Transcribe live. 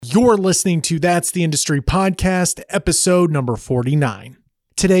You're listening to That's the Industry podcast, episode number 49.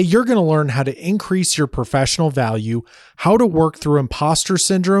 Today, you're going to learn how to increase your professional value, how to work through imposter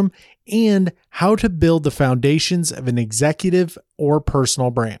syndrome, and how to build the foundations of an executive or personal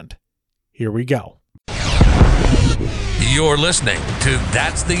brand. Here we go. You're listening to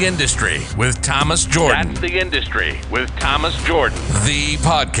That's the Industry with Thomas Jordan. That's the Industry with Thomas Jordan. The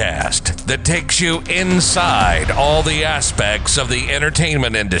podcast that takes you inside all the aspects of the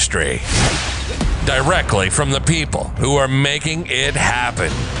entertainment industry. Directly from the people who are making it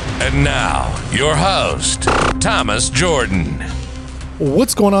happen. And now, your host, Thomas Jordan.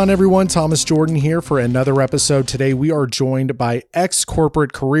 What's going on, everyone? Thomas Jordan here for another episode. Today, we are joined by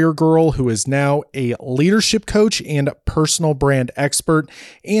ex-corporate career girl who is now a leadership coach and personal brand expert,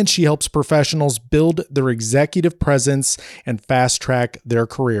 and she helps professionals build their executive presence and fast-track their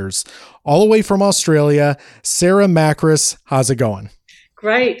careers. All the way from Australia, Sarah Makris. How's it going?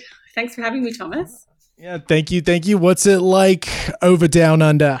 Great. Thanks for having me, Thomas. Yeah, thank you. What's it like over down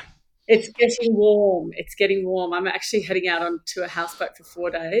under? It's getting warm. I'm actually heading out onto a houseboat for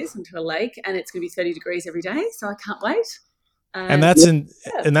 4 days onto a lake, and it's going to be 30 degrees every day, so I can't wait. And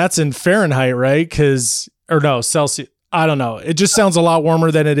that's in Fahrenheit, right? Celsius. I don't know. It just sounds a lot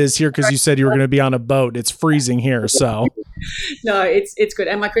warmer than it is here because you said you were going to be on a boat. It's freezing here, so. No, it's good.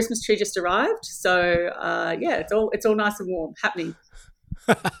 And my Christmas tree just arrived, so it's all nice and warm happening.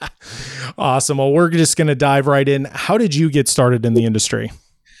 Awesome. Well, we're just going to dive right in. How did you get started in the industry?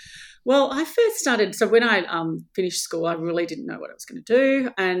 Well, I first started, so when I finished school, I really didn't know what I was going to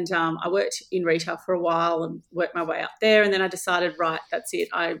do. And I worked in retail for a while and worked my way up there. And then I decided, right, that's it.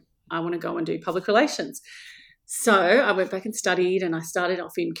 I want to go and do public relations. So I went back and studied, and I started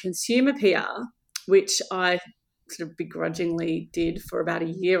off in consumer PR, which I sort of begrudgingly did for about a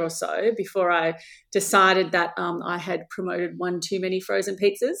year or so before I decided that I had promoted one too many frozen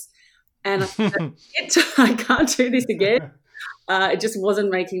pizzas. And I thought, I can't do this again. It just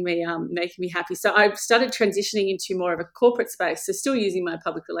wasn't making me happy. So I started transitioning into more of a corporate space, so still using my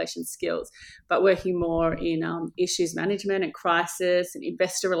public relations skills, but working more in issues management and crisis and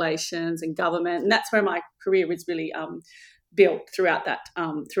investor relations and government. And that's where my career was really built throughout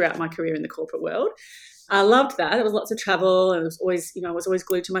my career in the corporate world. I loved that. There was lots of travel, and I was always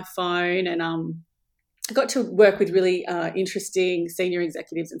glued to my phone, and I got to work with really interesting senior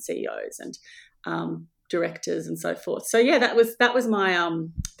executives and CEOs and directors and so forth. So yeah, that was my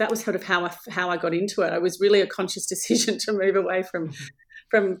that was sort of how I got into it. It was really a conscious decision to move away from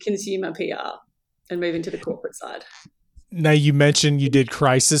consumer PR and move into the corporate side. Now, you mentioned you did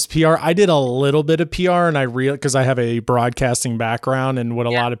crisis PR. I did a little bit of PR, and because I have a broadcasting background, and what a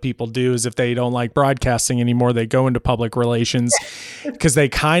lot of people do is if they don't like broadcasting anymore, they go into public relations because they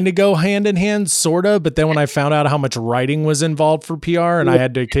kind of go hand in hand, sort of. But then when I found out how much writing was involved for PR and I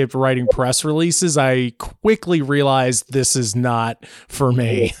had to keep writing press releases, I quickly realized this is not for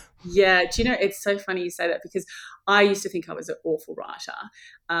me. Yeah. Do you know, it's so funny you say that because I used to think I was an awful writer,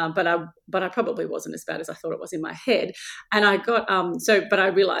 but I probably wasn't as bad as I thought it was in my head. And I got but I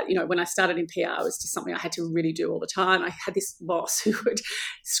realized, when I started in PR, it was just something I had to really do all the time. I had this boss who would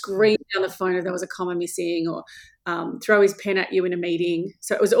scream down the phone if there was a comma missing, or throw his pen at you in a meeting.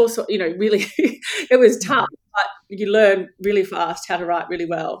 So it was also, really, it was tough, but you learn really fast how to write really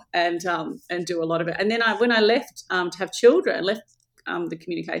well and do a lot of it. And then when I left to have children, left the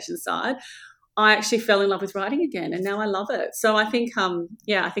communication side, I actually fell in love with writing again, and now I love it. So I think,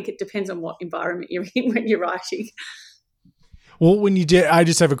 I think it depends on what environment you're in when you're writing. Well, when you did, I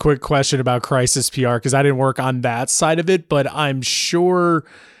just have a quick question about crisis PR because I didn't work on that side of it, but I'm sure,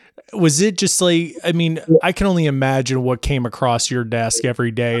 was it just like, I can only imagine what came across your desk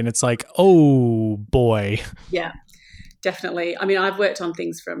every day, and it's like, oh boy. Yeah, definitely. I've worked on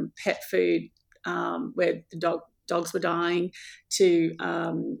things from pet food, where the dogs were dying, to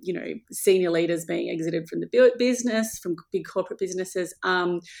senior leaders being exited from the business, from big corporate businesses.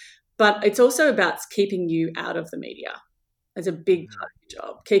 But it's also about keeping you out of the media. It's a big part of your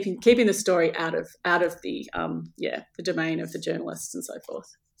job, keeping the story out of the domain of the journalists and so forth.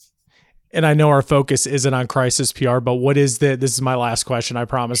 And I know our focus isn't on crisis PR, but this is my last question, I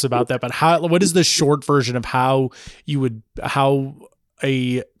promise about that. But what is the short version of how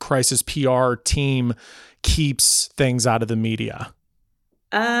a crisis PR team keeps things out of the media?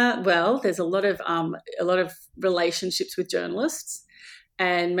 Well, there's a lot of relationships with journalists,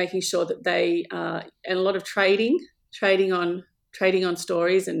 and making sure that they and a lot of trading on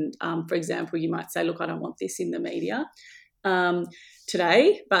stories. And for example, you might say, look, I don't want this in the media.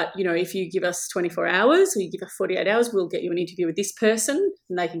 today, but if you give us 24 hours or you give us 48 hours, we'll get you an interview with this person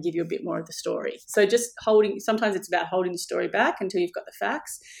and they can give you a bit more of the story. So just sometimes it's about holding the story back until you've got the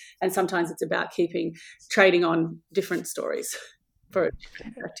facts, and sometimes it's about trading on different stories for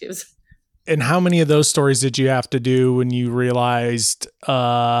different perspectives. And how many of those stories did you have to do when you realized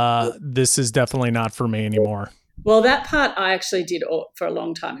this is definitely not for me anymore? Well, that part I actually did for a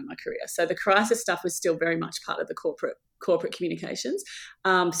long time in my career. So the crisis stuff was still very much part of the corporate communications.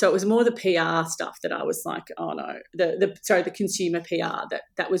 So it was more the PR stuff that I was like, oh no, the consumer PR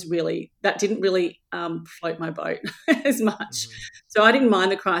that didn't really float my boat as much. Mm-hmm. So I didn't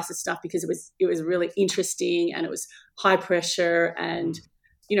mind the crisis stuff because it was really interesting and it was high pressure and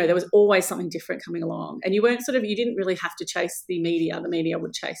there was always something different coming along, and you didn't really have to chase the media. The media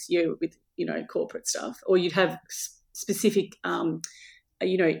would chase you with corporate stuff, or you'd have specific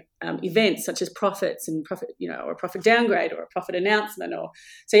events such as profits and or a profit downgrade or a profit announcement, or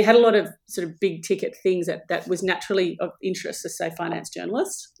so you had a lot of sort of big ticket things that was naturally of interest to, say, finance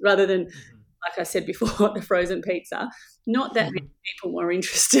journalists, rather than, like I said before, the frozen pizza. Not that many people were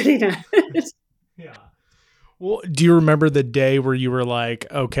interested in it. Yeah. Well, do you remember the day where you were like,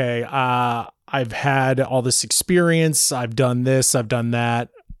 okay, I've had all this experience, I've done this, I've done that,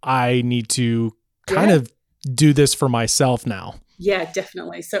 I need to kind of do this for myself now? Yeah,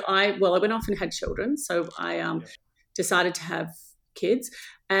 definitely. So I went off and had children. So I decided to have kids,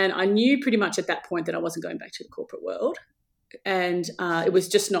 and I knew pretty much at that point that I wasn't going back to the corporate world, and it was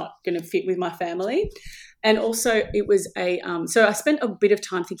just not going to fit with my family. And also it was so I spent a bit of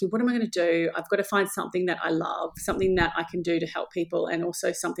time thinking, what am I going to do? I've got to find something that I love, something that I can do to help people, and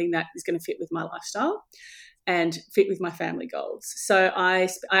also something that is going to fit with my lifestyle and fit with my family goals. So I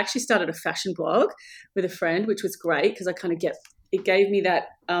actually started a fashion blog with a friend, which was great because it gave me that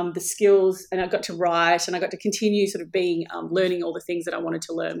the skills, and I got to write, and I got to continue sort of learning all the things that I wanted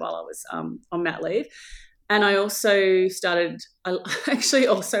to learn while I was on mat leave. And I actually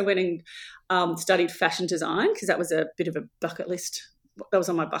also went and studied fashion design because that was a bit of a bucket list. That was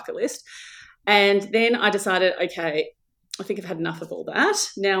on my bucket list. And then I decided, okay, I think I've had enough of all that.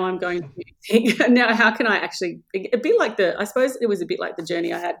 Now I'm going to think, now how can I actually, I suppose it was a bit like the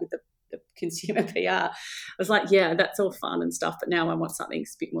journey I had with the consumer PR. I was like, yeah, that's all fun and stuff, but now I want something a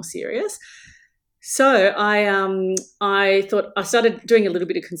bit more serious. So I thought, I started doing a little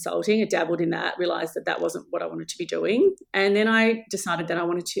bit of consulting. I dabbled in that, realised that wasn't what I wanted to be doing. And then I decided that I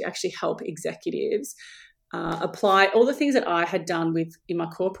wanted to actually help executives apply all the things that I had done in my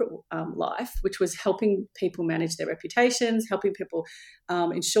corporate life, which was helping people manage their reputations, helping people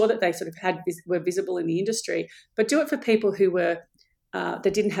ensure that they sort of were visible in the industry, but do it for people who were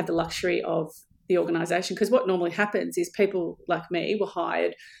that didn't have the luxury of the organisation. Because what normally happens is people like me were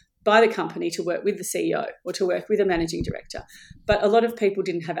hired by the company to work with the CEO or to work with a managing director. But a lot of people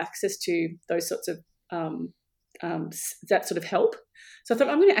didn't have access to those sorts of that sort of help. So I thought,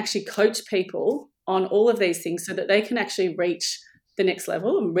 I'm going to actually coach people on all of these things so that they can actually reach the next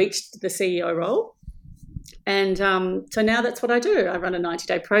level and reach the CEO role. And so now that's what I do. I run a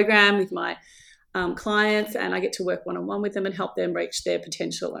 90-day program with my clients, and I get to work one-on-one with them and help them reach their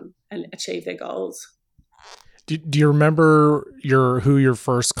potential and achieve their goals. Do you remember who your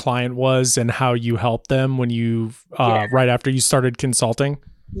first client was and how you helped them when you right after you started consulting?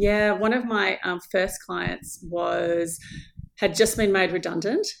 Yeah, one of my first clients had just been made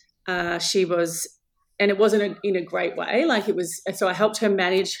redundant. She was, and it wasn't in a great way. Like it was, so I helped her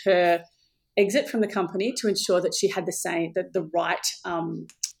manage her exit from the company to ensure that she had the right,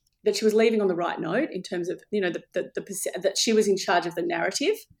 that she was leaving on the right note in terms of that she was in charge of the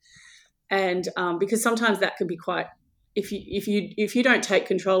narrative. And because sometimes that can be quite, if you don't take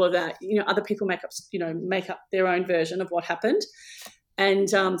control of that, other people make up their own version of what happened. And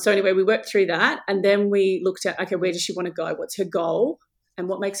so anyway, we worked through that, and then we looked at, okay, where does she want to go? What's her goal, and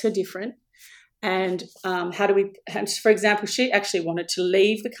what makes her different? And for example, she actually wanted to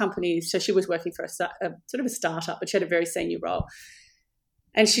leave the company. So she was working for a sort of a startup, but she had a very senior role.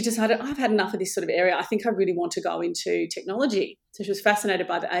 And she decided, I've had enough of this sort of area. I think I really want to go into technology. So she was fascinated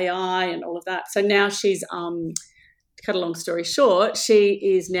by the AI and all of that. So now she's, to cut a long story short, she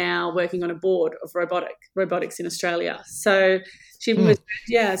is now working on a board of robotics in Australia. So she was,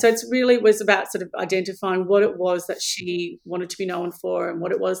 so it's really was about sort of identifying what it was that she wanted to be known for, and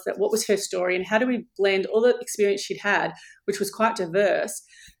what was her story, and how do we blend all the experience she'd had, which was quite diverse,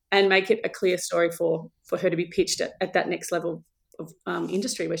 and make it a clear story for her to be pitched at that next level of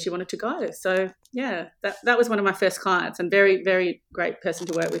industry where she wanted to go. So yeah, that was one of my first clients, and very, very great person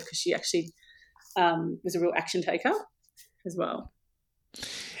to work with because she actually was a real action taker as well.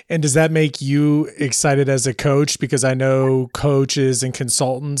 And does that make you excited as a coach? Because I know coaches and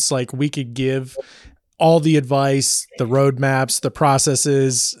consultants, like we could give all the advice, the roadmaps, the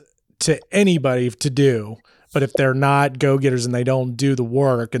processes to anybody to do. But if they're not go-getters and they don't do the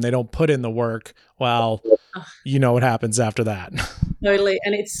work and they don't put in the work, well, you know what happens after that. Totally.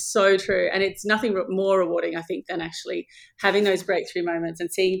 And it's so true. And it's nothing more rewarding, I think, than actually having those breakthrough moments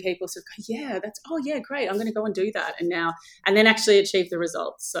and seeing people sort of go, yeah, great. I'm going to go and do that. And then actually achieve the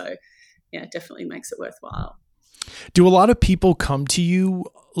results. So yeah, it definitely makes it worthwhile. Do a lot of people come to you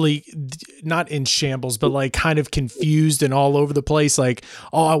like not in shambles, but like kind of confused and all over the place? Like,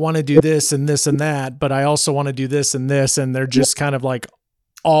 oh, I want to do this and this and that, but I also want to do this and this. And they're just kind of like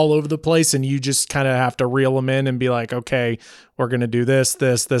all over the place. And you just kind of have to reel them in and be like, okay, we're going to do this,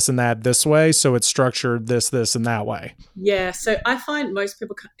 and that this way. So it's structured this, and that way. Yeah. So I find most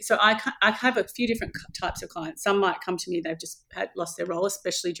people, so I have a few different types of clients. Some might come to me, they've just lost their role,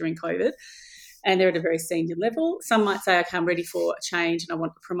 especially during COVID, and they're at a very senior level. Some might say, okay, I'm ready for a change and I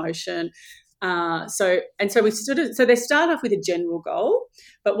want a promotion. So they start off with a general goal,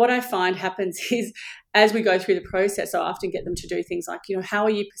 but what I find happens is as we go through the process, I often get them to do things like, how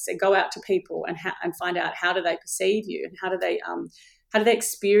are you go out to people and find out how do they perceive you and how do they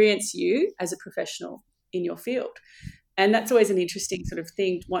experience you as a professional in your field. And that's always an interesting sort of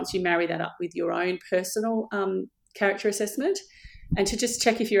thing once you marry that up with your own personal character assessment, and to just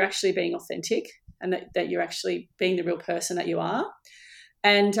check if you're actually being authentic and that you're actually being the real person that you are.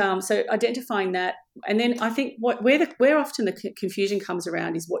 And so identifying that, and then I think where often the confusion comes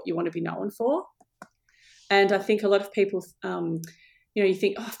around is what you want to be known for. And I think a lot of people, you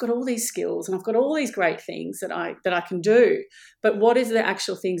think, oh, I've got all these skills and I've got all these great things that I can do, but what is the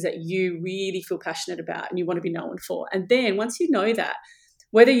actual things that you really feel passionate about and you want to be known for? And then once you know that,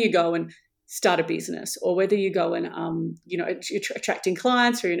 whether you go and start a business or whether you go and attracting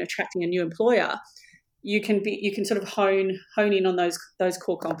clients or you're attracting a new employer, you can sort of hone in on those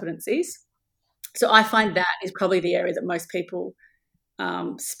core competencies. So I find that is probably the area that most people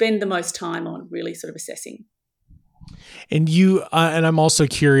spend the most time on, really sort of assessing. And and I'm also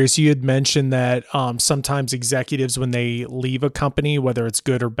curious, you had mentioned that sometimes executives, when they leave a company, whether it's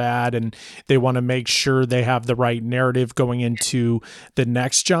good or bad, and they want to make sure they have the right narrative going into the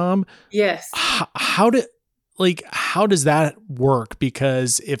next job. Yes. How does that work?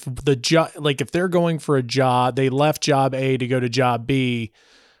 Because if if they're going for a job, they left job A to go to job B,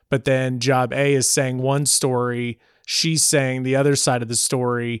 but then job A is saying one story, she's saying the other side of the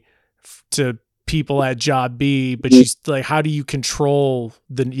story to people at job B, but she's like, how do you control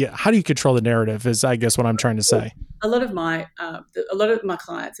the narrative is, I guess, what I'm trying to say. A lot of my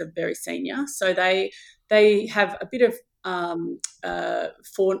clients are very senior, so they have a bit of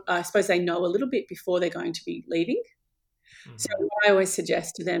I suppose they know a little bit before they're going to be leaving. Mm-hmm. So what I always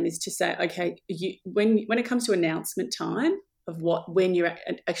suggest to them is to say, okay, when it comes to announcement time of when you're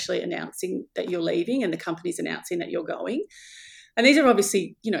actually announcing that you're leaving and the company's announcing that you're going, and these are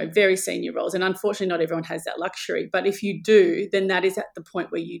obviously, very senior roles, and unfortunately not everyone has that luxury. But if you do, then that is at the point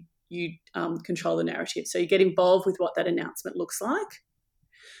where you control the narrative. So you get involved with what that announcement looks like,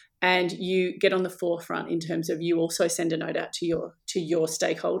 and you get on the forefront in terms of you also send a note out to your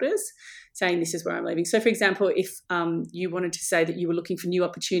stakeholders saying this is where I'm leaving. So, for example, if you wanted to say that you were looking for new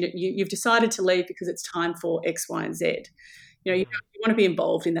opportunity, you've decided to leave because it's time for X, Y, and Z. You want to be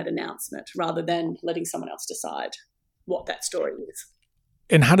involved in that announcement rather than letting someone else decide what that story is.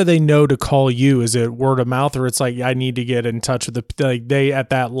 And how do they know to call you? Is it word of mouth, or it's like, I need to get in touch with they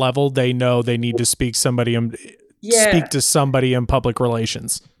at that level, they know they need to speak to somebody in public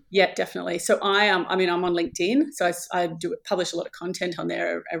relations? Yeah, definitely. So I'm on LinkedIn, so I do publish a lot of content on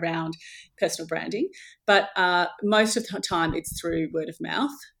there around personal branding, but most of the time it's through word of mouth,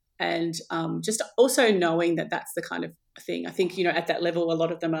 and just also knowing that that's the kind of thing. I think, at that level, a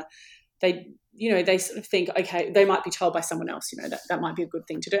lot of them are, they sort of think, okay, they might be told by someone else, that might be a good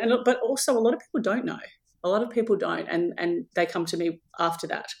thing to do. But also a lot of people don't know. A lot of people don't, and they come to me after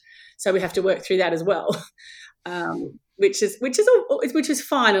that. So we have to work through that as well, which is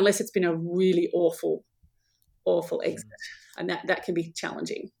fine unless it's been a really awful exit, and that can be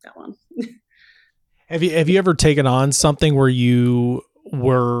challenging. That one. Have you ever taken on something where you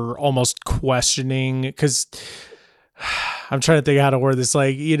were almost questioning? Because I'm trying to think how to word this.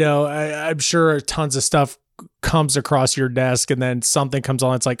 Like, I'm sure tons of stuff comes across your desk and then something comes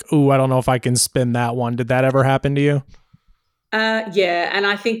on. It's like, ooh, I don't know if I can spin that one. Did that ever happen to you? Yeah. And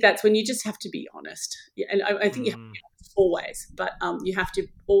I think that's when you just have to be honest. Yeah, and I think you have to be honest always, but you have to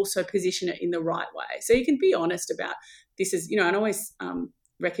also position it in the right way. So you can be honest about this is, and I always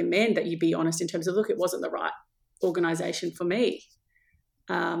recommend that you be honest in terms of, look, it wasn't the right organization for me.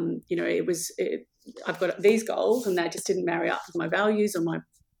 I've got these goals and that just didn't marry up with my values or my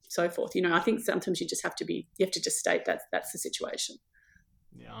so forth. I think sometimes you have to just state that that's the situation.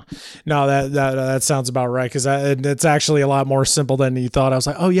 Yeah, no, that sounds about right. Because it's actually a lot more simple than you thought. I was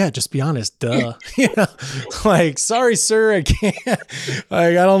like, oh yeah, just be honest, duh. Like, sorry, sir, I can't.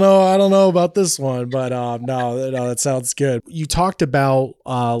 Like, I don't know about this one, but no, that sounds good. You talked about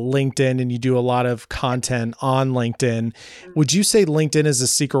LinkedIn, and you do a lot of content on LinkedIn. Would you say LinkedIn is a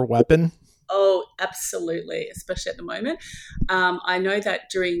secret weapon? Oh, absolutely, especially at the moment. I know that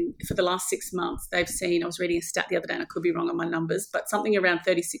for the last 6 months, they've seen, I was reading a stat the other day, and I could be wrong on my numbers, but something around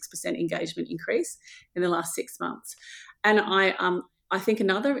 36% engagement increase in the last 6 months. And I think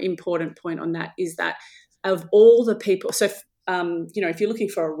another important point on that is that of all the people, so, if you're looking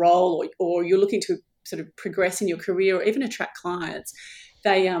for a role or you're looking to sort of progress in your career or even attract clients,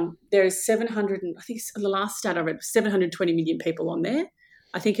 there is 700, I think the last stat I read, 720 million people on there.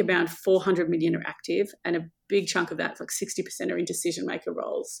 I think around 400 million are active, and a big chunk of that, like 60%, are in decision maker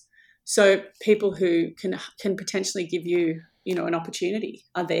roles. So people who can potentially give you, an opportunity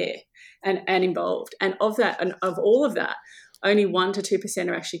are there and involved. And of all of that, only 1% to 2%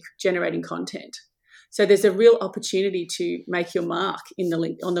 are actually generating content. So there's a real opportunity to make your mark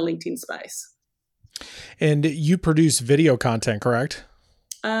on the LinkedIn space. And you produce video content, correct?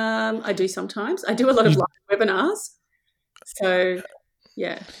 I do sometimes. I do a lot of live webinars. So.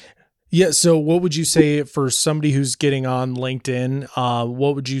 Yeah. Yeah. So what would you say for somebody who's getting on LinkedIn?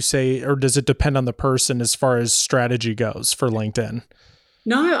 What would you say, or does it depend on the person as far as strategy goes for LinkedIn?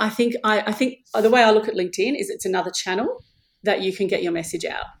 No, I think the way I look at LinkedIn is it's another channel that you can get your message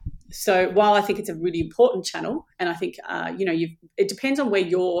out. So while I think it's a really important channel, and I think, it depends on where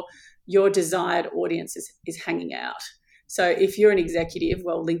your desired audience is hanging out. So if you're an executive,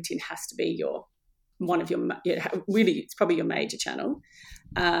 well, LinkedIn has to be really, it's probably your major channel.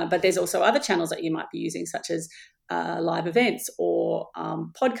 But there's also other channels that you might be using, such as live events or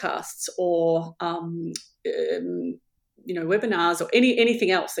podcasts or webinars or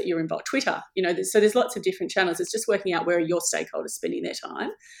anything else that you're involved. Twitter, so there's lots of different channels. It's just working out where are your stakeholders spending their time,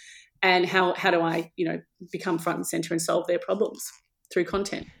 and how do I become front and center and solve their problems through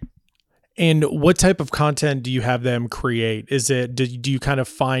content. And what type of content do you have them create? Do you kind of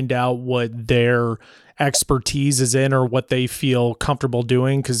find out what their expertise is in or what they feel comfortable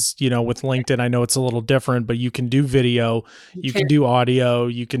doing? Because, with LinkedIn, I know it's a little different, but you can do video, you can do audio,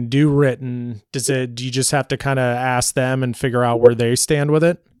 you can do written. Do you just have to kind of ask them and figure out where they stand with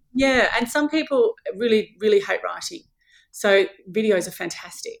it? Yeah. And some people really, really hate writing. So videos are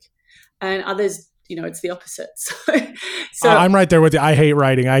fantastic. And others, it's the opposite. So I'm right there with you. I hate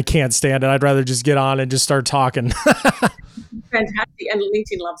writing. I can't stand it. I'd rather just get on and just start talking. Fantastic. And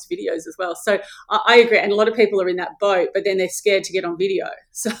LinkedIn loves videos as well. So I agree. And a lot of people are in that boat, but then they're scared to get on video.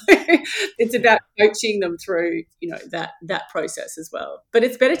 So it's about coaching them through, that process as well. But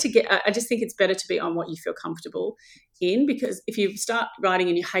it's better I just think it's better to be on what you feel comfortable in, because if you start writing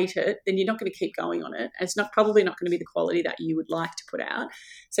and you hate it, then you're not going to keep going on it. And it's probably not going to be the quality that you would like to put out.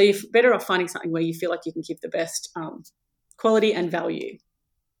 So you're better off finding something where you feel like you can give the best quality and value.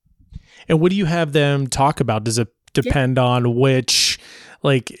 And what do you have them talk about? Does it depend on which,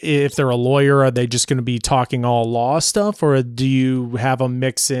 like, if they're a lawyer, are they just going to be talking all law stuff, or do you have them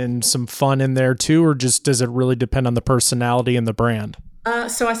mix in some fun in there too, or just does it really depend on the personality and the brand?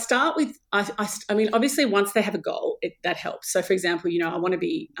 So I start with, I mean, obviously once they have a goal, that helps. So for example, I want to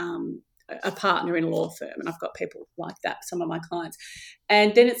be a partner in a law firm, and I've got people like that, some of my clients.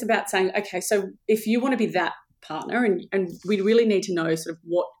 And then it's about saying, okay, so if you want to be that partner, and we really need to know sort of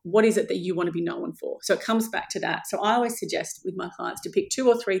what is it that you want to be known for. So it comes back to that. So I always suggest with my clients to pick 2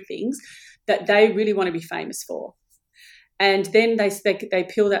 or 3 things that they really want to be famous for. And then they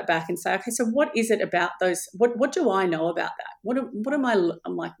peel that back and say, okay, so what is it about those? What do I know about that? What are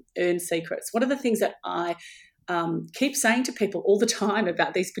my earned secrets? What are the things that I keep saying to people all the time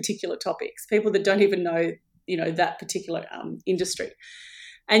about these particular topics? People that don't even know, that particular industry.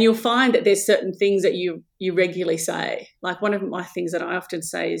 And you'll find that there's certain things that you regularly say. Like one of my things that I often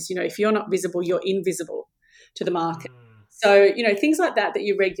say is, if you're not visible, you're invisible to the market. So, things like that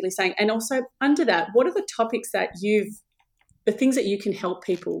you're regularly saying. And also under that, what are the topics that the things that you can help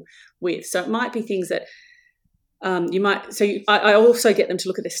people with? So it might be things that I also get them to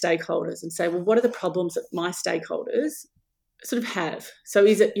look at their stakeholders and say, well, what are the problems that my stakeholders sort of have? So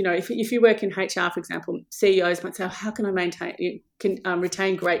is it, if you work in HR, for example, CEOs might say, how can I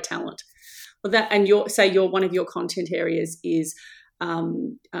retain great talent? Well, you're one of your content areas is,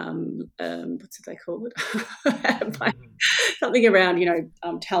 what's it they call it? Something around,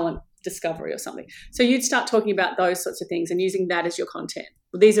 talent discovery or something. So you'd start talking about those sorts of things and using that as your content.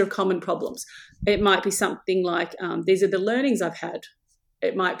 these are common problems. It might be something like, these are the learnings I've had.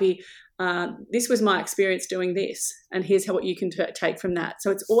 It might be, this was my experience doing this, and here's what you can take from that.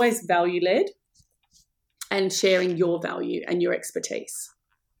 So it's always value-led and sharing your value and your expertise.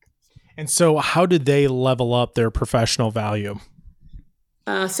 And so how did they level up their professional value?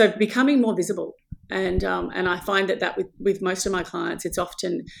 So becoming more visible. And I find that with most of my clients, it's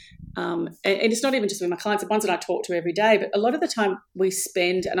often, and it's not even just with my clients, the ones that I talk to every day, but a lot of the time we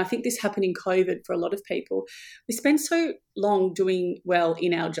spend, and I think this happened in COVID for a lot of people, we spend so long doing well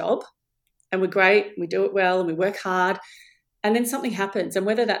in our job, and we're great, we do it well, and we work hard, and then something happens, and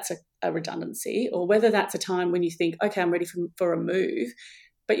whether that's a redundancy or whether that's a time when you think, okay, I'm ready for a move,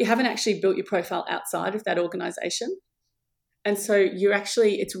 but you haven't actually built your profile outside of that organisation. And so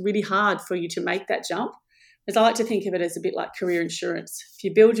it's really hard for you to make that jump. As I like to think of it as a bit like career insurance. If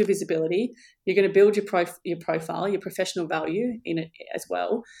you build your visibility, you're going to build your profile, your professional value in it as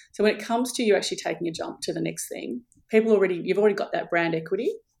well. So when it comes to you actually taking a jump to the next thing, you've already got that brand equity.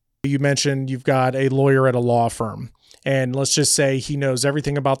 You mentioned you've got a lawyer at a law firm, and let's just say he knows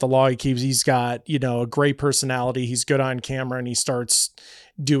everything about the law. He's got, a great personality. He's good on camera, and he starts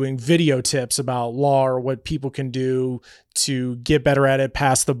doing video tips about law or what people can do to get better at it,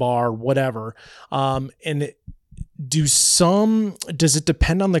 pass the bar, whatever. And does it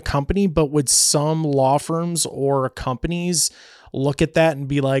depend on the company, but would some law firms or companies look at that and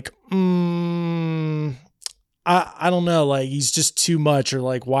be like, I don't know, like he's just too much, or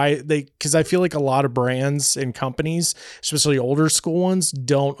like because I feel like a lot of brands and companies, especially older school ones,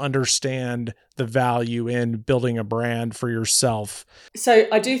 don't understand the value in building a brand for yourself. So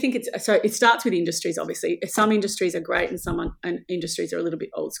I do think it starts with industries, obviously. Some industries are great and some industries are a little bit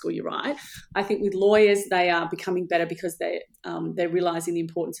old school, you're right. I think with lawyers, they are becoming better because they're realizing the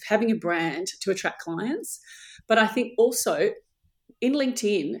importance of having a brand to attract clients. But I think also in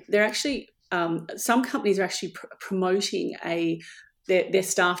LinkedIn, they're actually some companies are actually promoting their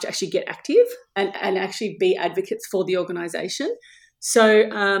staff to actually get active and actually be advocates for the organisation. So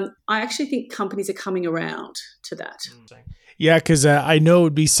I actually think companies are coming around to that. Yeah, because I know it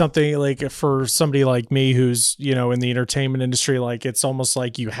would be something like for somebody like me who's, in the entertainment industry, like it's almost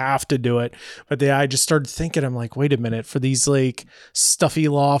like you have to do it. But I just started thinking, I'm like, wait a minute, for these like stuffy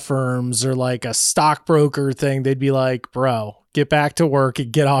law firms or like a stockbroker thing, they'd be like, bro, get back to work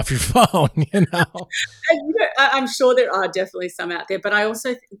and get off your phone, And, I'm sure there are definitely some out there. But I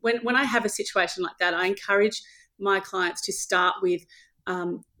also, when I have a situation like that, I encourage my clients to start with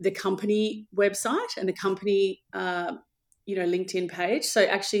the company website and the company LinkedIn page. So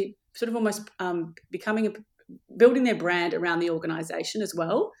actually sort of almost building their brand around the organization as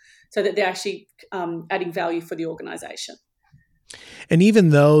well, so that they're actually adding value for the organization. And even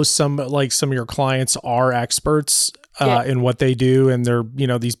though some of your clients are experts in what they do, and they're,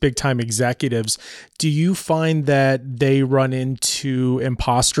 these big time executives, do you find that they run into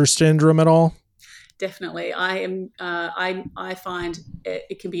imposter syndrome at all? Definitely. I find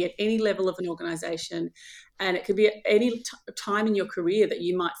it can be at any level of an organization, and it could be at any time in your career that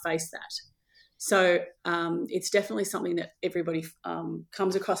you might face that. So it's definitely something that everybody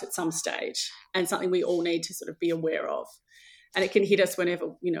comes across at some stage, and something we all need to sort of be aware of. And it can hit us whenever,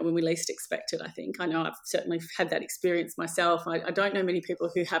 when we least expect it, I think. I know I've certainly had that experience myself. I don't know many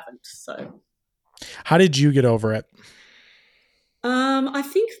people who haven't. So how did you get over it? I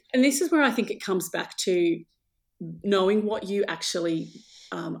think, and this is where I think it comes back to knowing what you actually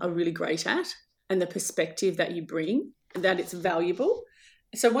are really great at, and the perspective that you bring, that it's valuable.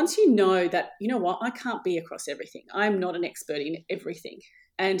 So once you know that, I can't be across everything. I'm not an expert in everything,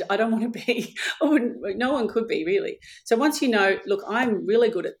 and I don't want to be. No one could be, really. So once you know, look, I'm really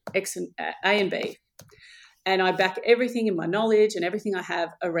good at X and A and B, and I back everything in my knowledge and everything I have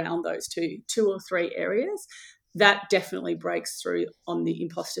around those two or three areas, that definitely breaks through on the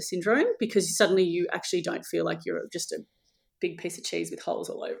imposter syndrome, because suddenly you actually don't feel like you're just a big piece of cheese with holes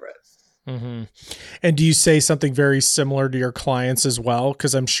all over it. Mm-hmm. And do you say something very similar to your clients as well?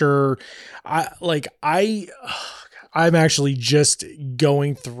 Because I'm sure I'm actually just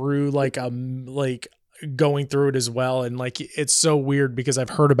going through going through it as well. And it's so weird because I've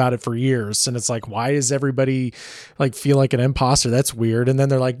heard about it for years, and it's like, why does everybody feel like an imposter? That's weird. And then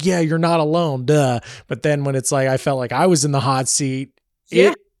they're like, yeah, you're not alone. Duh. But then when it's like, I felt like I was in the hot seat,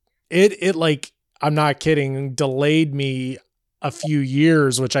 it I'm not kidding, delayed me a few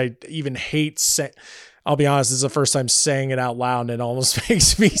years, which I even hate I'll be honest, this is the first time saying it out loud, and it almost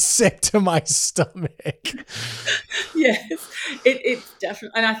makes me sick to my stomach. Yes, it's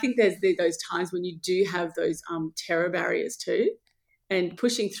definitely. And I think there's those times when you do have those terror barriers too, and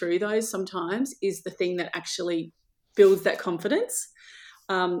pushing through those sometimes is the thing that actually builds that confidence.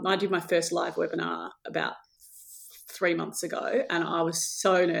 I did my first live webinar about 3 months ago, and I was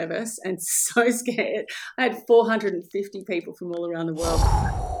so nervous and so scared. I had 450 people from all around the world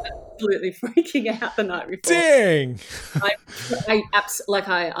absolutely freaking out the night before. Dang. I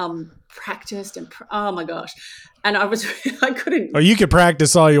practiced and oh my gosh. And I couldn't. Oh, you could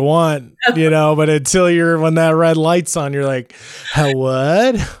practice all you want, but until when that red light's on, you're like, how,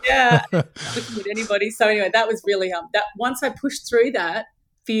 what? Yeah. Looking at anybody. So anyway, that was really, that once I pushed through that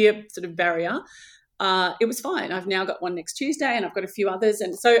fear sort of barrier, it was fine. I've now got one next Tuesday and I've got a few others.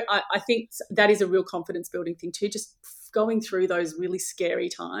 And so I think that is a real confidence building thing too, just going through those really scary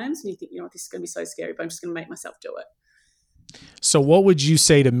times. And you think, this is going to be so scary, but I'm just going to make myself do it. So what would you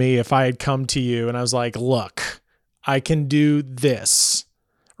say to me if I had come to you and I was like, look, I can do this,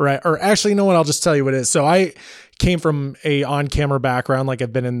 right? Or actually, you know what? I'll just tell you what it is. So I came from a on-camera background. Like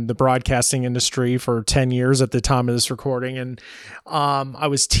I've been in the broadcasting industry for 10 years at the time of this recording. And I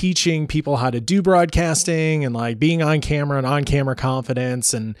was teaching people how to do broadcasting and like being on camera and on-camera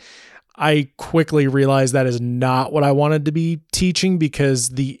confidence. And I quickly realized that is not what I wanted to be teaching, because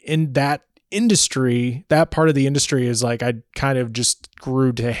that part of the industry is like, I kind of just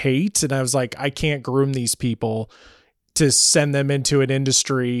grew to hate. And I was like, I can't groom these people to send them into an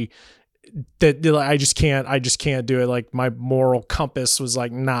industry that I just can't do it. Like my moral compass was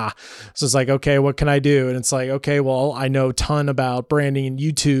like, nah. So it's like, okay, what can I do? And it's like, okay, well, I know a ton about branding and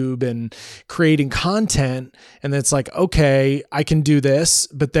YouTube and creating content. And it's like, okay, I can do this,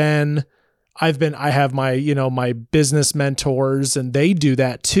 but then I have my, my business mentors and they do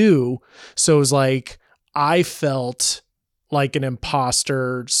that too. So it was like, I felt like an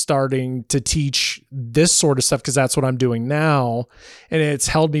imposter starting to teach this sort of stuff, because that's what I'm doing now. And it's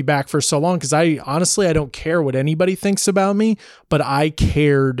held me back for so long, because I don't care what anybody thinks about me, but I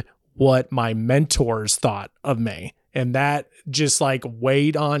cared what my mentors thought of me. And that just like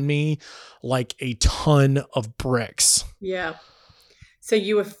weighed on me like a ton of bricks. Yeah. So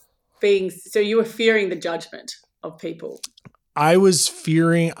you were fearing the judgment of people. I was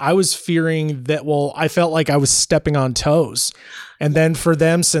fearing that, well, I felt like I was stepping on toes. And then for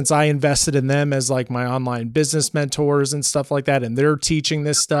them, since I invested in them as like my online business mentors and stuff like that, and they're teaching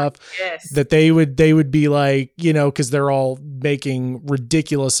this stuff, yes, that they would be like, cause they're all making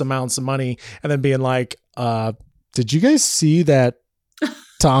ridiculous amounts of money, and then being like, did you guys see that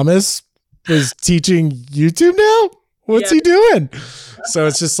Thomas is teaching YouTube now? What's he doing? So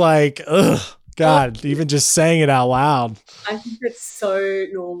it's just like, ugh. God, even just saying it out loud. I think it's so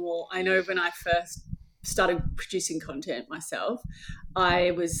normal. I know when I first started producing content myself,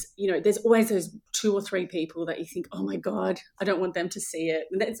 I was, there's always those 2 or 3 people that you think, oh my God, I don't want them to see it.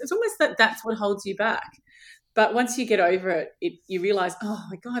 And it's almost that's what holds you back. But once you get over it, you realize, oh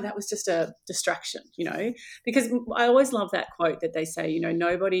my God, that was just a distraction, because I always love that quote that they say,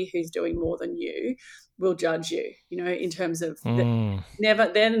 nobody who's doing more than you will judge you, in terms of they're never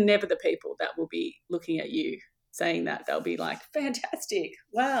the people that will be looking at you saying that. They'll be like, fantastic.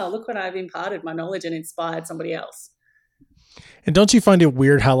 Wow, look what I've imparted my knowledge and inspired somebody else. And don't you find it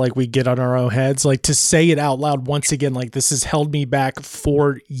weird how like we get on our own heads, like to say it out loud once again, like this has held me back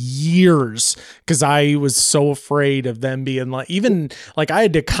for years, because I was so afraid of them being like, even like I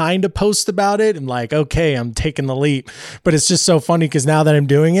had to kind of post about it and like, okay, I'm taking the leap. But it's just so funny because now that I'm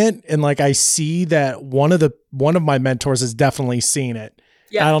doing it and like I see that one of my mentors has definitely seen it.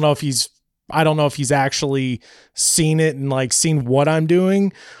 Yeah. I don't know if he's actually seen it and like seen what I'm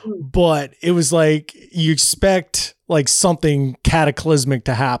doing, but it was like, you expect like something cataclysmic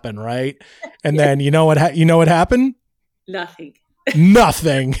to happen. Right. And then you know what happened? Nothing.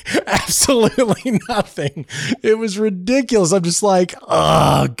 Nothing. Absolutely nothing. It was ridiculous. I'm just like,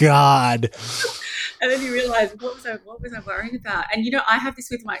 oh God. And then you realize, what was I worrying about? And, I have this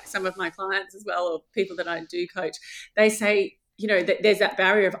with some of my clients as well, or people that I do coach. They say, there's that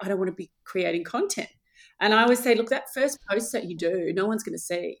barrier of, I don't want to be creating content. And I always say, look, that first post that you do, no one's going to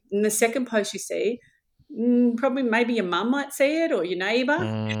see. And the second post you see, probably maybe your mum might see it or your neighbor.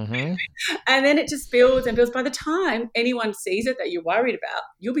 Mm-hmm. And then it just builds and builds. By the time anyone sees it that you're worried about,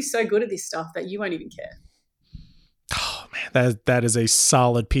 you'll be so good at this stuff that you won't even care. Oh man, that is a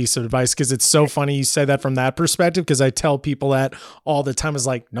solid piece of advice, because it's so funny you say that from that perspective, because I tell people that all the time. Is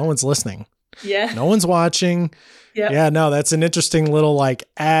like, no one's listening. Yeah. No one's watching. Yep. Yeah, no, that's an interesting little like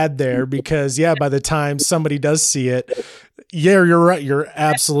ad there, because by the time somebody does see it, you're right. You're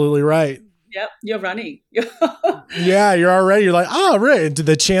absolutely right. Yep, you're running. Yeah, you're like, oh, right.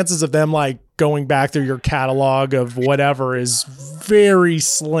 The chances of them like going back through your catalog of whatever is very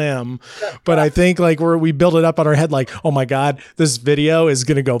slim. But I think like we build it up on our head like, oh my God, this video is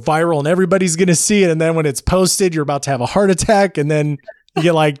going to go viral and everybody's going to see it. And then when it's posted, you're about to have a heart attack. And then You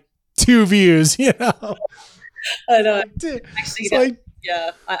get like 2 views, you know. I know. Dude, Actually, it's like,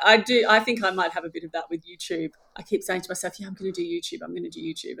 yeah, I do. I think I might have a bit of that with YouTube. I keep saying to myself, "Yeah, I'm going to do YouTube. I'm going to do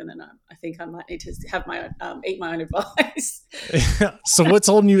YouTube," and then I think I might need to have my own, eat my own advice. so what's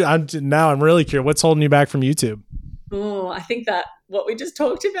holding you? I'm really curious. What's holding you back from YouTube? Oh, I think that what we just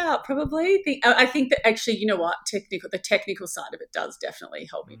talked about probably. I think that actually, you know what, the technical side of it does definitely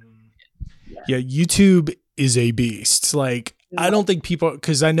help me. Yeah, YouTube is a beast. Like, I don't think people,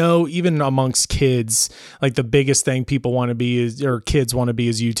 because I know even amongst kids, like the biggest thing people want to be is, or kids want to be,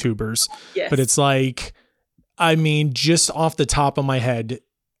 is YouTubers. Yes. But it's like, I mean, just off the top of my head,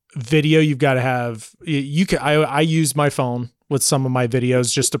 video, you've got to have, you can, I use my phone with some of my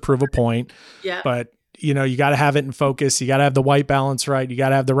videos just to prove a point. Yeah. But you know, you got to have it in focus. You got to have the white balance right. You got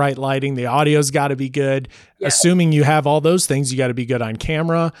to have the right lighting. The audio's got to be good. Yeah. Assuming you have all those things, you got to be good on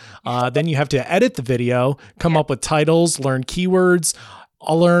camera. Then you have to edit the video, come up with titles, learn keywords.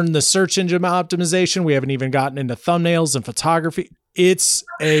 I'll learn the search engine optimization. We haven't even gotten into thumbnails and photography. It's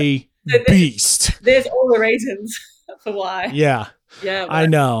a beast. There's all the reasons for why. Yeah. Yeah. I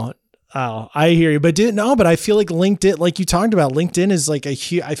know. Oh, I hear you, but I feel like LinkedIn, like you talked about, LinkedIn is like I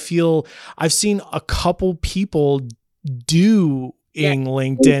feel I've seen a couple people doing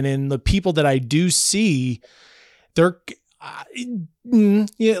LinkedIn, and the people that I do see, they're,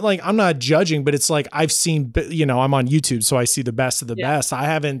 like, I'm not judging, but it's like, I've seen, you know, I'm on YouTube, so I see the best of the best.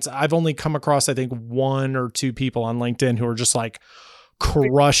 I've only come across, I think, 1 or 2 people on LinkedIn who are just like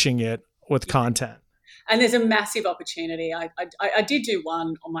crushing it with content. And there's a massive opportunity. I did do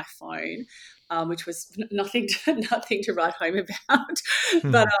one on my phone, which was nothing to write home about,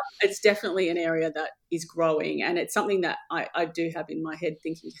 but it's definitely an area that is growing, and it's something that I do have in my head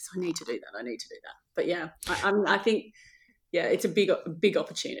thinking, yes, I need to do that. But yeah, I think, yeah, it's a big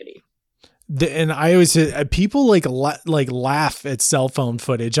opportunity. And I always say, people like laugh at cell phone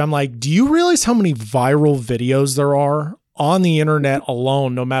footage. I'm like, do you realize how many viral videos there are on the internet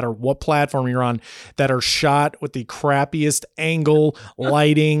alone, no matter what platform you're on, that are shot with the crappiest angle,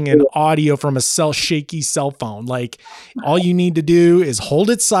 lighting, and audio from a shaky cell phone? Like, all you need to do is hold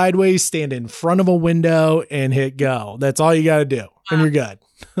it sideways, stand in front of a window, and hit go. That's all you got to do, and you're good.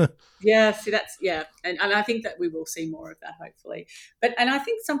 Yeah, see, and I think that we will see more of that, hopefully. And I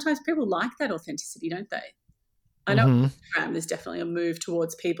think sometimes people like that authenticity, don't they? I know on Instagram there's definitely a move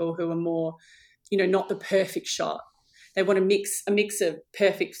towards people who are more, you know, not the perfect shot. They want a mix of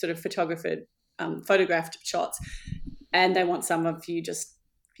perfect sort of photographed shots, and they want some of you just,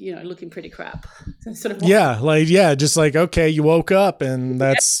 you know, looking pretty crap. So sort of just like, okay, you woke up and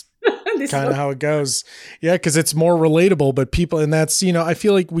that's kind of how it goes. Yeah, because it's more relatable, but people, and that's, you know, I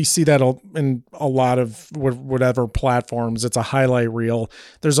feel like we see that in a lot of whatever platforms. It's a highlight reel.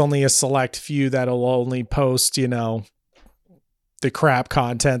 There's only a select few that'll only post, you know, the crap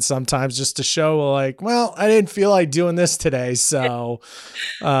content sometimes, just to show, like, well, I didn't feel like doing this today, so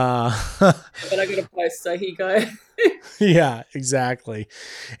but I got a post, so here you go. Yeah, exactly.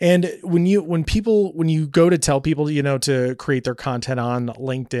 And when you go to tell people, you know, to create their content on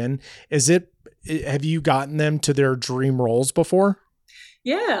LinkedIn, have you gotten them to their dream roles before?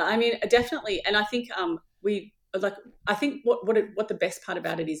 Yeah, I mean, definitely. And I think I think what the best part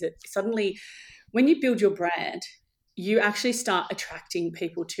about it is that suddenly when you build your brand, you actually start attracting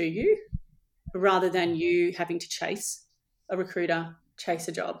people to you rather than you having to chase a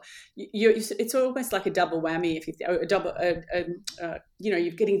job. It's almost like a double whammy. If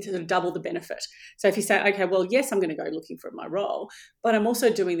you're getting to double the benefit. So if you say, okay, well, yes, I'm going to go looking for my role, but I'm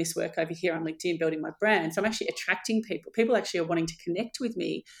also doing this work over here on LinkedIn, building my brand. So I'm actually attracting people. People actually are wanting to connect with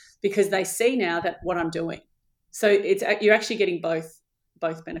me because they see now that what I'm doing. So you're actually getting both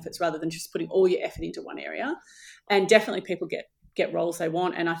benefits rather than just putting all your effort into one area. And definitely people get roles they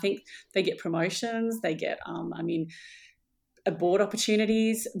want. And I think they get promotions, they get, board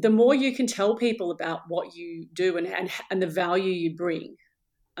opportunities. The more you can tell people about what you do and the value you bring,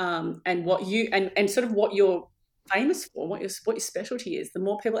 and what you and sort of what you're famous for, what your specialty is, the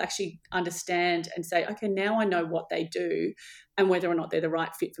more people actually understand and say, okay, now I know what they do and whether or not they're the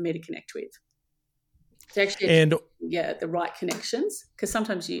right fit for me to connect with. So actually, the right connections, because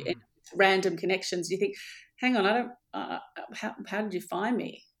sometimes you end up with random connections. You think, hang on, I don't. How did you find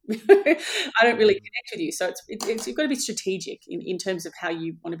me? I don't really connect with you. So you've got to be strategic in terms of how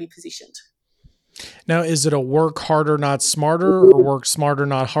you want to be positioned. Now, is it a work harder, not smarter, or work smarter,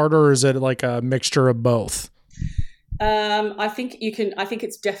 not harder, or is it like a mixture of both? I think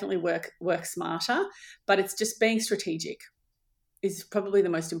it's definitely work smarter, but it's just being strategic is probably the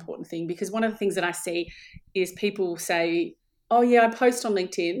most important thing, because one of the things that I see is people say, oh yeah, I post on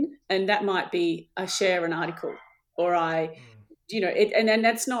LinkedIn, and that might be I share an article or I and then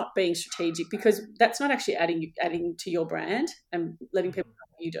that's not being strategic, because that's not actually adding to your brand and letting people know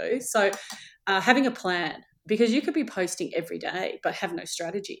what you do. So having a plan, because you could be posting every day but have no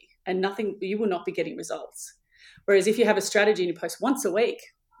strategy, and you will not be getting results. Whereas if you have a strategy and you post once a week,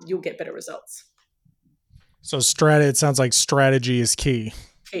 you'll get better results. So it sounds like strategy is key.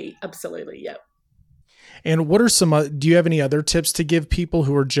 Key, absolutely, yeah. And what are do you have any other tips to give people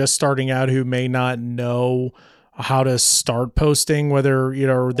who are just starting out, who may not know how to start posting, whether,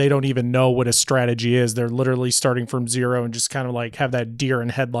 they don't even know what a strategy is? They're literally starting from zero and just kind of like have that deer in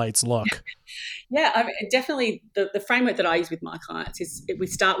headlights look. Yeah, I mean, definitely the framework that I use with my clients is we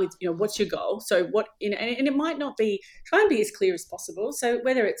start with, what's your goal? So and it might not be, try and be as clear as possible. So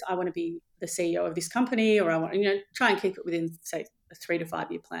whether it's, I want to be the CEO of this company, or I want, try and keep it within, say, a 3 to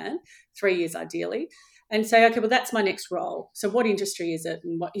 5 year plan, 3 years ideally. And say, okay, well, that's my next role. So what industry is it?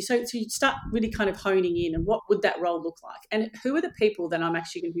 And so you start really kind of honing in, and what would that role look like? And who are the people that I'm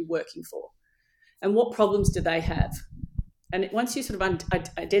actually going to be working for? And what problems do they have? And once you sort of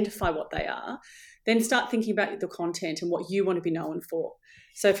identify what they are, then start thinking about the content and what you want to be known for.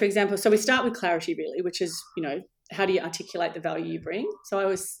 So for example, we start with clarity, really, which is, how do you articulate the value you bring?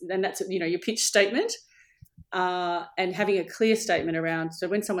 And that's, your pitch statement. And having a clear statement around, so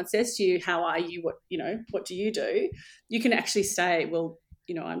when someone says to you, how are you, what do you do? You can actually say, well,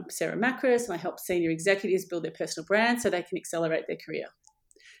 I'm Sarah Makris, and I help senior executives build their personal brand so they can accelerate their career.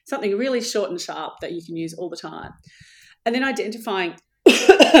 Something really short and sharp that you can use all the time. And then identifying,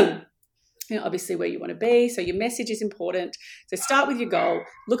 obviously where you want to be. So your message is important. So start with your goal,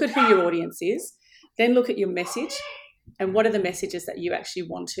 look at who your audience is, then look at your message and what are the messages that you actually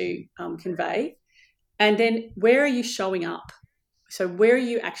want to convey. And then where are you showing up? So where are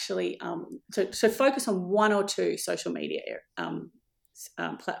you actually, so focus on 1 or 2 social media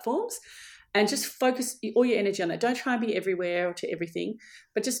platforms, and just focus all your energy on that. Don't try and be everywhere or to everything,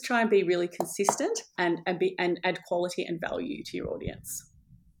 but just try and be really consistent and add quality and value to your audience.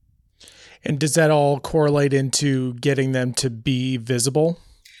 And does that all correlate into getting them to be visible?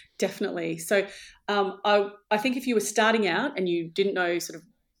 Definitely. So I think if you were starting out and you didn't know sort of,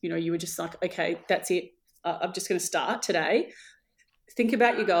 you were just like, okay, that's it. I'm just going to start today. Think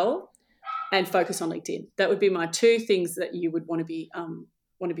about your goal and focus on LinkedIn. That would be my 2 things that you would want to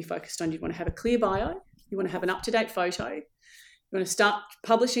be focused on. You want to have a clear bio. You want to have an up-to-date photo. You want to start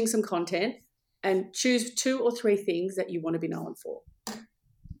publishing some content, and choose 2 or 3 things that you want to be known for.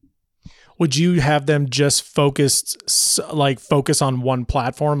 Would you have them just focus on one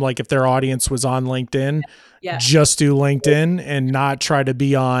platform? Like if their audience was on LinkedIn, just do LinkedIn and not try to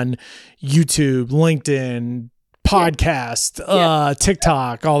be on YouTube, LinkedIn, podcast,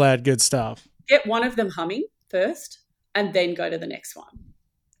 TikTok, all that good stuff. Get one of them humming first and then go to the next one.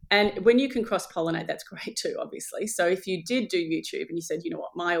 And when you can cross-pollinate, that's great too, obviously. So if you did do YouTube and you said,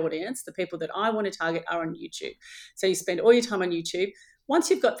 my audience, the people that I want to target are on YouTube. So you spend all your time on YouTube. Once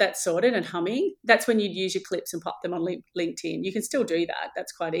you've got that sorted and humming, that's when you'd use your clips and pop them on LinkedIn. You can still do that.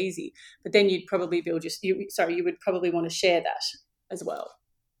 That's quite easy. But then you'd probably you would probably want to share that as well.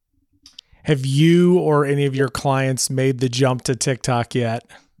 Have you or any of your clients made the jump to TikTok yet?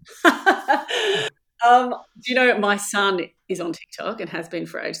 My son is on TikTok and has been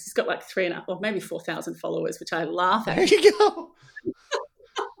for ages. He's got like 3.5 or maybe 4,000 followers, which I laugh at. There you go.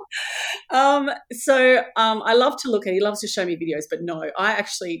 I love to look at, he loves to show me videos, but no, I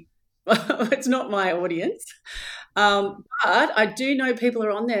actually, it's not my audience. But I do know people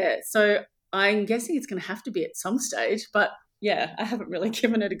are on there. So I'm guessing it's going to have to be at some stage, but yeah, I haven't really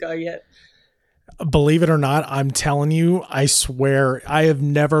given it a go yet. Believe it or not, I'm telling you, I swear I have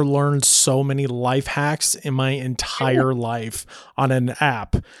never learned so many life hacks in my entire life on an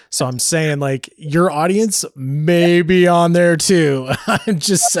app. So I'm saying like your audience may be on there too. I'm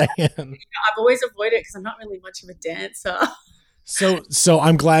just saying. I've always avoided it because I'm not really much of a dancer. So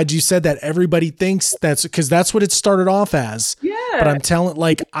I'm glad you said that. Everybody thinks because that's what it started off as. Yeah. But I'm telling,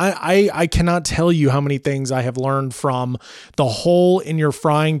 like, I cannot tell you how many things I have learned from the hole in your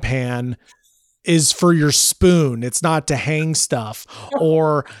frying pan is for your spoon. It's not to hang stuff,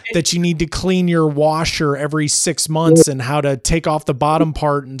 or that you need to clean your washer every 6 months and how to take off the bottom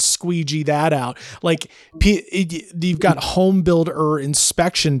part and squeegee that out. Like you've got home builder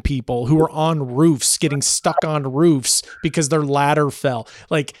inspection people who are on roofs getting stuck on roofs because their ladder fell.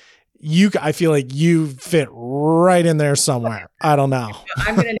 Like I feel like you fit right in there somewhere. I don't know.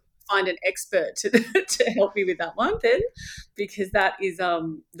 I'm going to find an expert to help me with that one then, because that is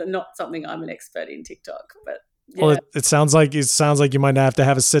not something I'm an expert in TikTok. But yeah. Well, it sounds like you might have to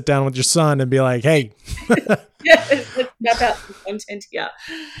have a sit down with your son and be like, hey, map out some content here.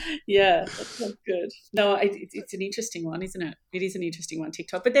 Yeah, that's good. No, it's an interesting one, isn't it? It is an interesting one,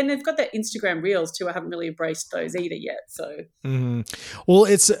 TikTok. But then they've got the Instagram Reels too. I haven't really embraced those either yet. So, Well,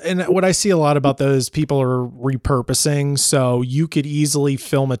 and what I see a lot about those people are repurposing. So you could easily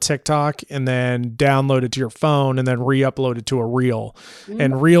film a TikTok and then download it to your phone and then re-upload it to a Reel.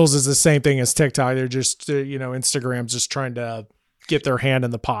 And Reels is the same thing as TikTok. They're just, Instagram's just trying to get their hand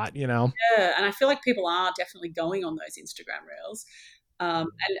in the pot, Yeah, and I feel like people are definitely going on those Instagram Reels. And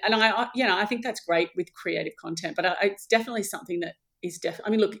I think that's great with creative content, but it's definitely something that is definitely, I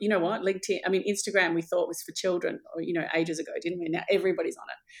mean, look, you know what, Instagram we thought was for children, or, ages ago, didn't we? Now everybody's on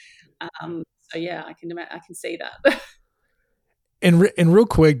it. So yeah, I can see that. And real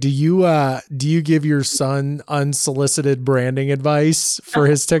quick, do you give your son unsolicited branding advice for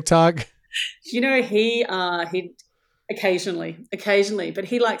his TikTok? He occasionally, but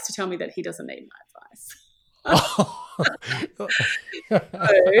he likes to tell me that he doesn't need my advice. So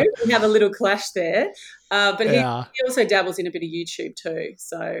we have a little clash there. But he also dabbles in a bit of YouTube too.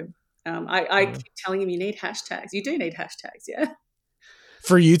 So I keep telling him, you need hashtags. You do need hashtags, yeah?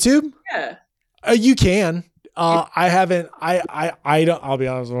 For YouTube? Yeah. You can. I haven't, I don't, I'll be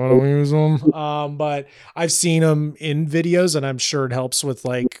honest, I don't use them. But I've seen them in videos, and I'm sure it helps with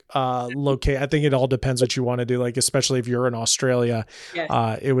locate. I think it all depends what you want to do. Like, especially if you're in Australia,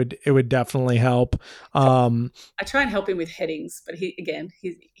 yes. It would definitely help. I try and help him with headings, but he's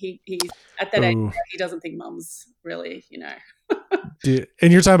at that age, he doesn't think mum's really, Dude,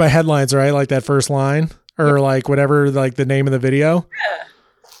 and you're talking about headlines, right? Like that first line or like whatever, like the name of the video. Yeah.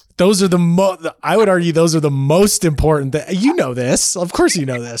 Those are I would argue those are the most important. You know this. Of course you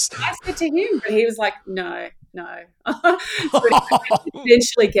know this. I said to him, but he was like, no. So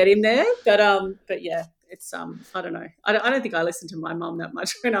eventually get him there. But yeah, it's, I don't know. I don't think I listened to my mum that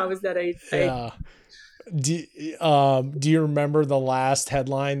much when I was that age. Yeah. Do you remember the last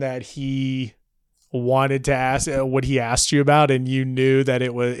headline that he wanted to ask, what he asked you about, and you knew that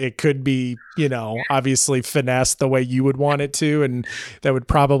it could be, obviously finessed the way you would want it to, and that would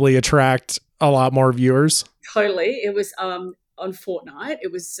probably attract a lot more viewers? Totally. It was on Fortnite.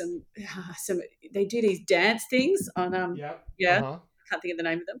 It was some they do these dance things on I can't think of the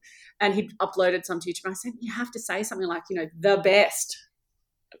name of them, and he uploaded some to YouTube. I said, you have to say something like, the best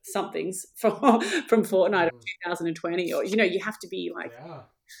somethings from Fortnite of 2020, or you have to be like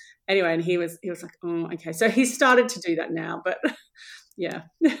Anyway, and he was like, oh, okay. So he started to do that now, but yeah.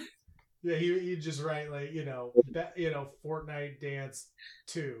 Yeah, he just write like, Fortnite Dance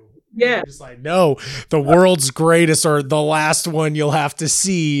 2. Yeah. Just like, no, the world's greatest, or the last one you'll have to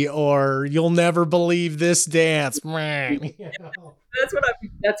see, or you'll never believe this dance. That's what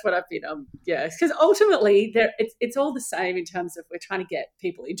I've been because ultimately it's all the same in terms of we're trying to get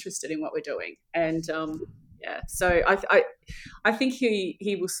people interested in what we're doing. And so I think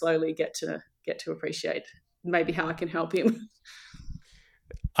he will slowly get to appreciate maybe how I can help him.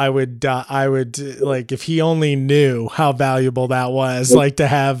 I would like, if he only knew how valuable that was, like to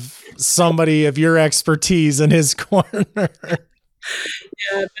have somebody of your expertise in his corner. Yeah,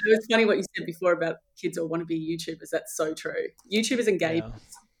 but it was funny what you said before about kids all want to be YouTubers. That's so true. YouTubers and gamers.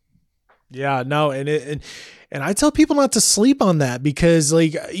 Yeah, no, and I tell people not to sleep on that, because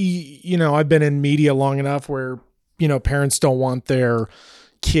like, I've been in media long enough where, parents don't want their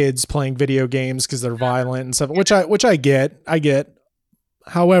kids playing video games because they're violent and stuff, which I get.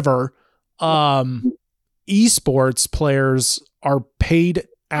 However, esports players are paid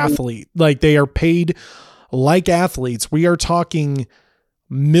like they are paid like athletes. We are talking $1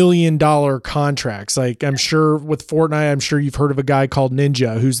 million contracts. Like, I'm sure with Fortnite, I'm sure you've heard of a guy called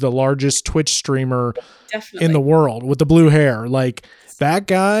Ninja, who's the largest Twitch streamer in the world with the blue hair. Like, that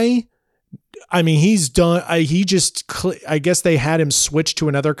guy, I mean, he's done, I guess they had him switch to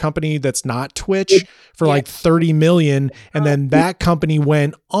another company that's not Twitch for like 30 million. And then that company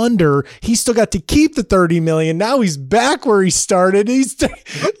went under. He still got to keep the 30 million. Now he's back where he started. He's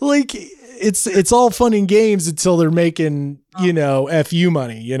like, it's all fun and games until they're making, FU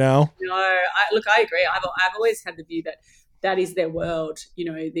money, No, I agree. I've always had the view that is their world,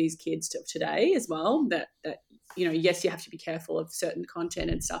 these kids of today as well, that yes, you have to be careful of certain content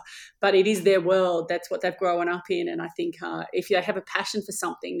and stuff, but it is their world. That's what they've grown up in. And I think if they have a passion for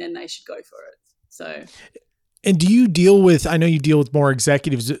something, then they should go for it. So. And do you deal with, I know you deal with more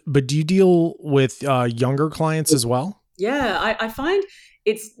executives, but do you deal with younger clients as well? Yeah, I find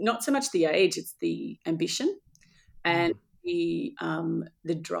it's not so much the age, it's the ambition and the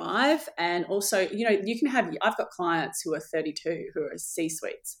drive. And also, you can have, I've got clients who are 32 who are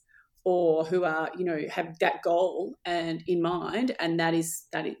C-suites. or who are, have that goal and in mind, and that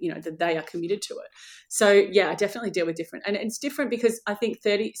they are committed to it. So yeah, I definitely deal with different, and it's different because I think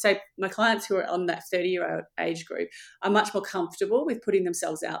my clients who are on that 30-year-old age group are much more comfortable with putting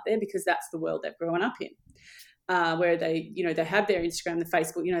themselves out there because that's the world they've grown up in, where they have their Instagram, the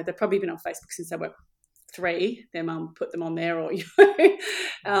Facebook, they've probably been on Facebook since they were 3, their mum put them on there, or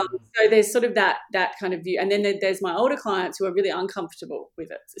so there's sort of that kind of view. And then there's my older clients who are really uncomfortable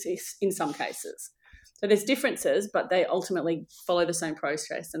with it in some cases. So there's differences, but they ultimately follow the same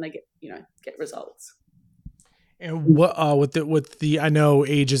process and they get results. And what with the I know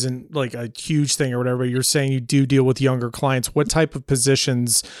age isn't like a huge thing or whatever, but you're saying you do deal with younger clients. What type of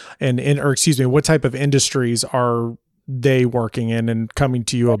positions what type of industries are they working in and coming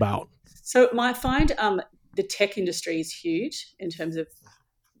to you about? So I find the tech industry is huge in terms of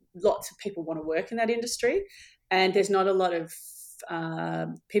lots of people want to work in that industry, and there's not a lot of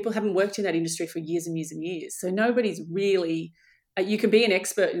people haven't worked in that industry for years and years and years. So nobody's really you can be an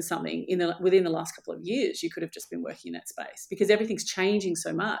expert in something within the last couple of years. You could have just been working in that space because everything's changing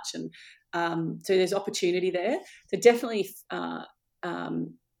so much, and so there's opportunity there. So definitely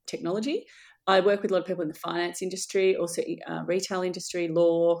technology. I work with a lot of people in the finance industry, also retail industry,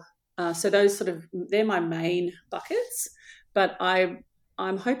 law. So those they're my main buckets, but I'm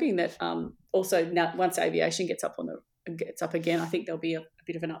hoping that also now once aviation gets up again, I think there'll be a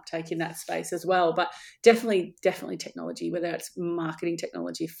bit of an uptake in that space as well. But definitely technology, whether it's marketing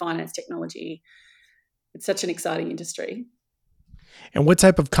technology, finance technology, it's such an exciting industry. And what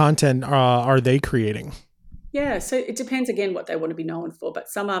type of content are they creating? Yeah, so it depends again what they want to be known for, but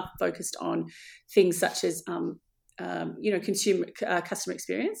some are focused on things such as consumer customer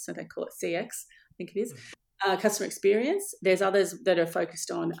experience, so they call it CX, I think it is, customer experience. There's others that are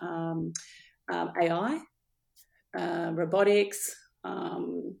focused on AI, robotics,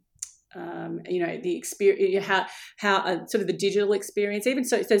 the experience, how sort of the digital experience. Even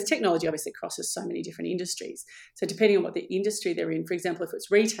so technology obviously crosses so many different industries. So depending on what the industry they're in, for example, if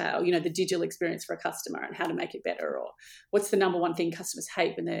it's retail, the digital experience for a customer and how to make it better, or what's the number one thing customers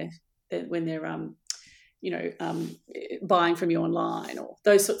hate when they're buying from you online, or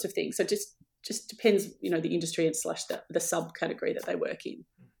those sorts of things. So just depends, the industry and / the subcategory that they work in.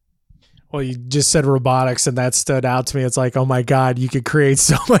 Well, you just said robotics, and that stood out to me. It's like, oh my God, you could create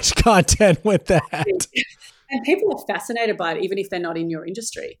so much content with that. And people are fascinated by it, even if they're not in your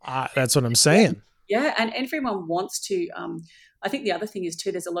industry. That's what I'm saying. Yeah, and everyone wants to. I think the other thing is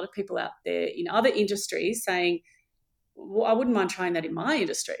too, there's a lot of people out there in other industries saying, well, I wouldn't mind trying that in my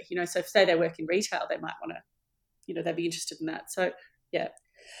industry. So if say they work in retail, they might want to, they'd be interested in that. So yeah.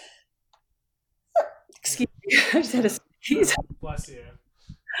 Excuse me, I just had a sneeze. Bless you.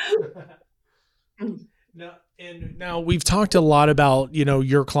 Now we've talked a lot about,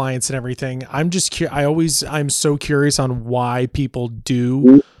 your clients and everything. I'm so curious on why people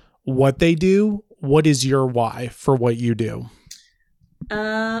do what they do. What is your why for what you do?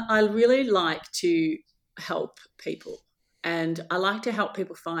 I really like to help people, and I like to help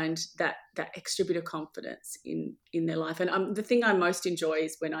people find that extra bit of confidence in their life. And the thing I most enjoy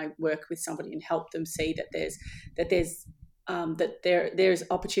is when I work with somebody and help them see that there's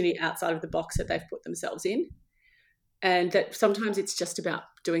opportunity outside of the box that they've put themselves in, and that sometimes it's just about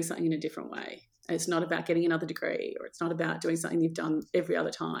doing something in a different way. And it's not about getting another degree, or it's not about doing something you've done every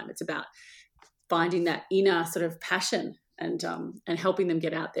other time. It's about finding that inner sort of passion and helping them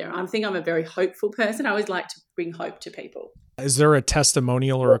get out there. I think I'm a very hopeful person. I always like to bring hope to people. Is there a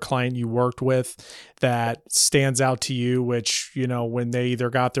testimonial or a client you worked with that stands out to you, which, when they either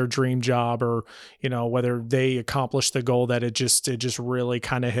got their dream job or, whether they accomplished the goal, that it just really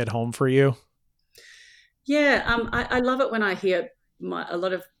kind of hit home for you? Yeah. I love it when I hear a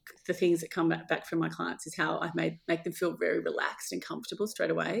lot of the things that come back from my clients is how I've make them feel very relaxed and comfortable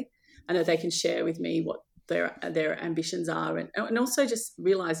straight away, and that they can share with me what their ambitions are, and also just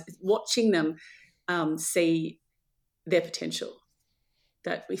realize watching them see their potential,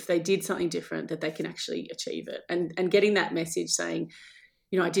 that if they did something different, that they can actually achieve it, and getting that message saying,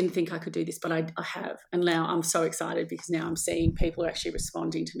 I didn't think I could do this, but I have, and now I'm so excited because now I'm seeing people are actually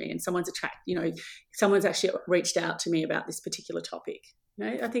responding to me, and someone's actually reached out to me about this particular topic.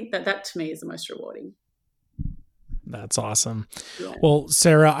 I think that to me is the most rewarding. That's awesome. Yeah. Well,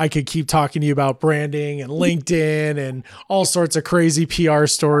 Sarah, I could keep talking to you about branding and LinkedIn and all sorts of crazy PR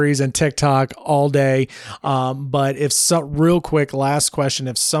stories and TikTok all day. But real quick, last question,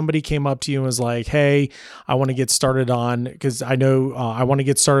 if somebody came up to you and was like, hey, I want to get started because I know I want to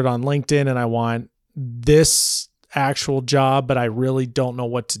get started on LinkedIn and I want this actual job, but I really don't know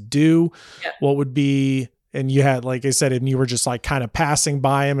what to do. Yeah. What would be and you had, like I said, and you were just like kind of passing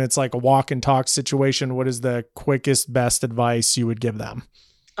by them, it's like a walk and talk situation, what is the quickest, best advice you would give them?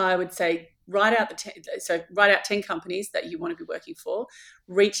 I would say write out 10 companies that you want to be working for,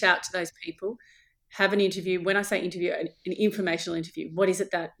 reach out to those people, have an interview. When I say interview, an informational interview. What is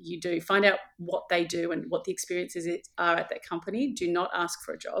it that you do? Find out what they do and what the experiences are at that company. Do not ask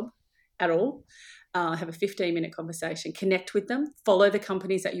for a job at all. Have a 15-minute conversation. Connect with them. Follow the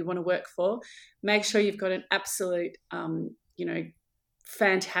companies that you want to work for. Make sure you've got an absolute,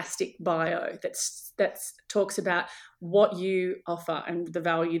 fantastic bio that talks about what you offer and the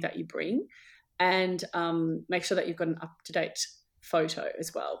value that you bring, and make sure that you've got an up-to-date photo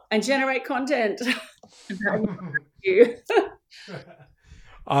as well, and generate content about you.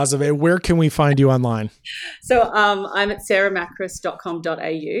 Awesome. And where can we find you online? So I'm at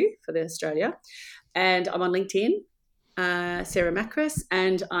sarahmakris.com.au for the Australia, and I'm on LinkedIn, Sarah Makris,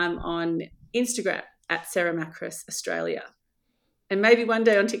 and I'm on Instagram at Sarah Makris Australia, and maybe one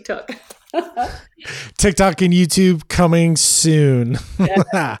day on TikTok. TikTok and YouTube coming soon.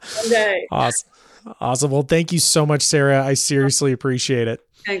 Yeah, one day. Awesome. Well, thank you so much, Sarah. I seriously appreciate it.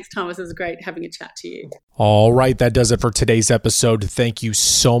 Thanks, Thomas. It was great having a chat to you. All right. That does it for today's episode. Thank you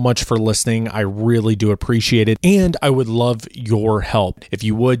so much for listening. I really do appreciate it. And I would love your help. If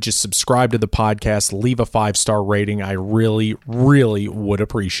you would just subscribe to the podcast, leave a 5-star rating. I really, really would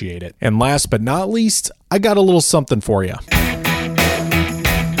appreciate it. And last but not least, I got a little something for you.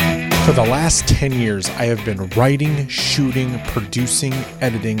 For the last 10 years, I have been writing, shooting, producing,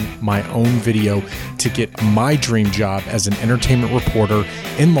 editing my own video to get my dream job as an entertainment reporter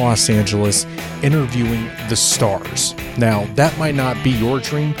in Los Angeles, interviewing the stars. Now, that might not be your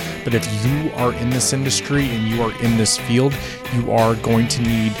dream, but if you are in this industry and you are in this field, you are going to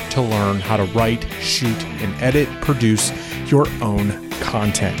need to learn how to write, shoot, and edit, produce your own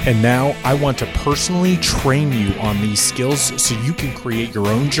content. And now I want to personally train you on these skills so you can create your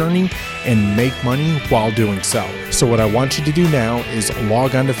own journey and make money while doing so. So what I want you to do now is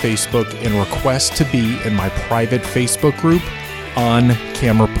log on to Facebook and request to be in my private Facebook group, On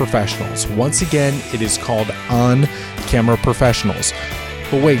Camera Professionals. Once again, it is called On Camera Professionals.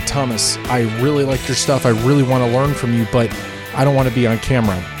 But wait, Thomas, I really like your stuff. I really want to learn from you, but I don't want to be on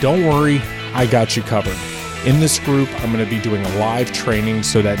camera. Don't worry, I got you covered. In this group, I'm going to be doing a live training,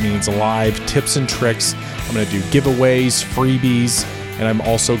 so that means live tips and tricks. I'm going to do giveaways, freebies, and I'm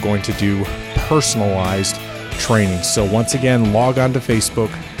also going to do personalized training. So once again, log on to Facebook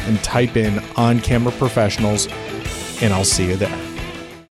and type in On Camera Professionals, and I'll see you there.